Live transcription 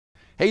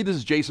Hey, this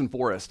is Jason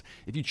Forrest.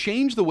 If you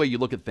change the way you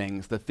look at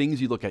things, the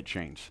things you look at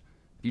change.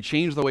 If you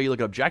change the way you look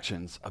at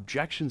objections,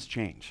 objections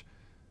change.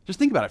 Just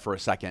think about it for a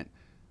second.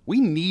 We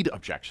need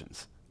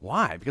objections.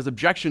 Why? Because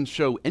objections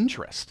show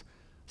interest.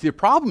 See, the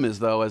problem is,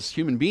 though, as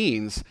human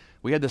beings,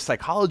 we have this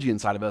psychology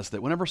inside of us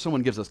that whenever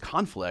someone gives us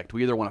conflict,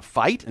 we either want to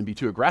fight and be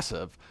too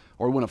aggressive,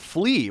 or we want to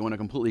flee and want to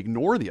completely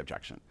ignore the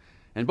objection.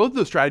 And both of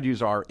those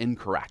strategies are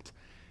incorrect.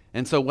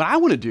 And so what I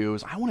want to do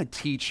is I want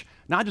to teach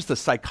not just the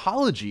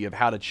psychology of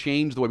how to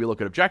change the way we look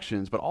at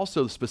objections, but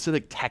also the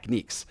specific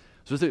techniques,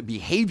 specific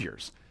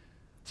behaviors.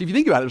 So if you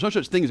think about it, there's no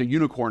such thing as a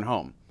unicorn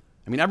home.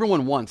 I mean,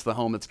 everyone wants the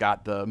home that's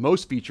got the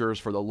most features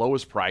for the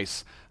lowest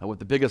price with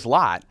the biggest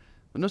lot,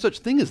 but no such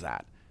thing as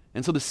that.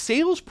 And so the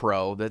sales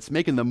pro that's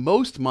making the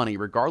most money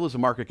regardless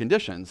of market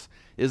conditions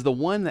is the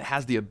one that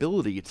has the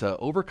ability to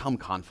overcome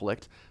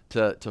conflict,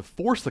 to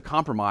force the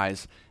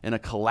compromise in a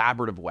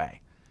collaborative way.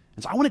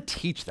 And so I want to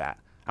teach that.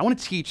 I want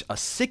to teach a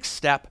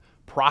 6-step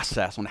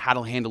process on how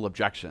to handle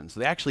objections. So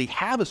they actually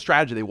have a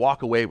strategy they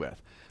walk away with.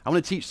 I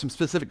want to teach some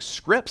specific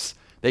scripts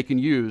they can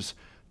use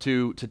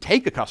to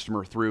take a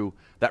customer through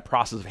that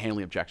process of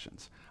handling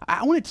objections.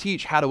 I want to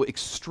teach how to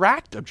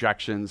extract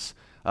objections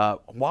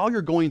while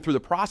you're going through the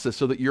process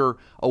so that you're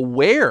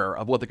aware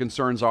of what the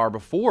concerns are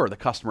before the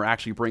customer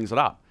actually brings it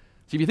up.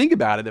 So if you think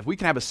about it, if we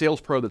can have a sales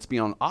pro that's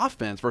being on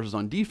offense versus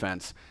on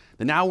defense,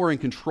 then now we're in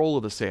control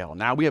of the sale.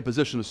 Now we have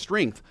position of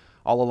strength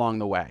all along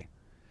the way.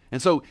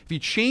 And so if you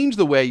change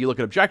the way you look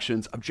at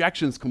objections,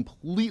 objections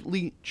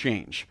completely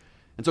change.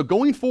 And so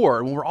going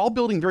forward, when we're all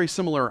building very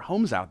similar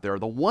homes out there,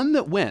 the one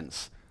that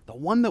wins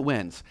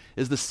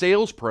is the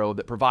sales pro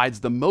that provides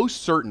the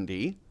most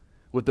certainty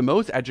with the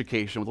most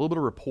education, with a little bit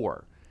of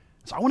rapport.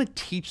 So I want to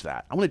teach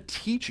that. I want to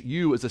teach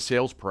you as a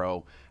sales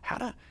pro how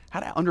to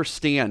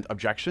understand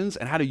objections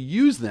and how to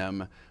use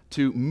them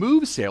to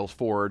move sales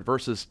forward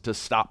versus to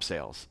stop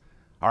sales.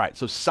 All right,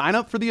 so sign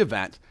up for the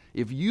event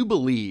if you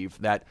believe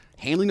that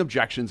handling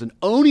objections and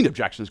owning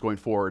objections going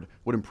forward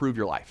would improve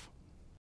your life.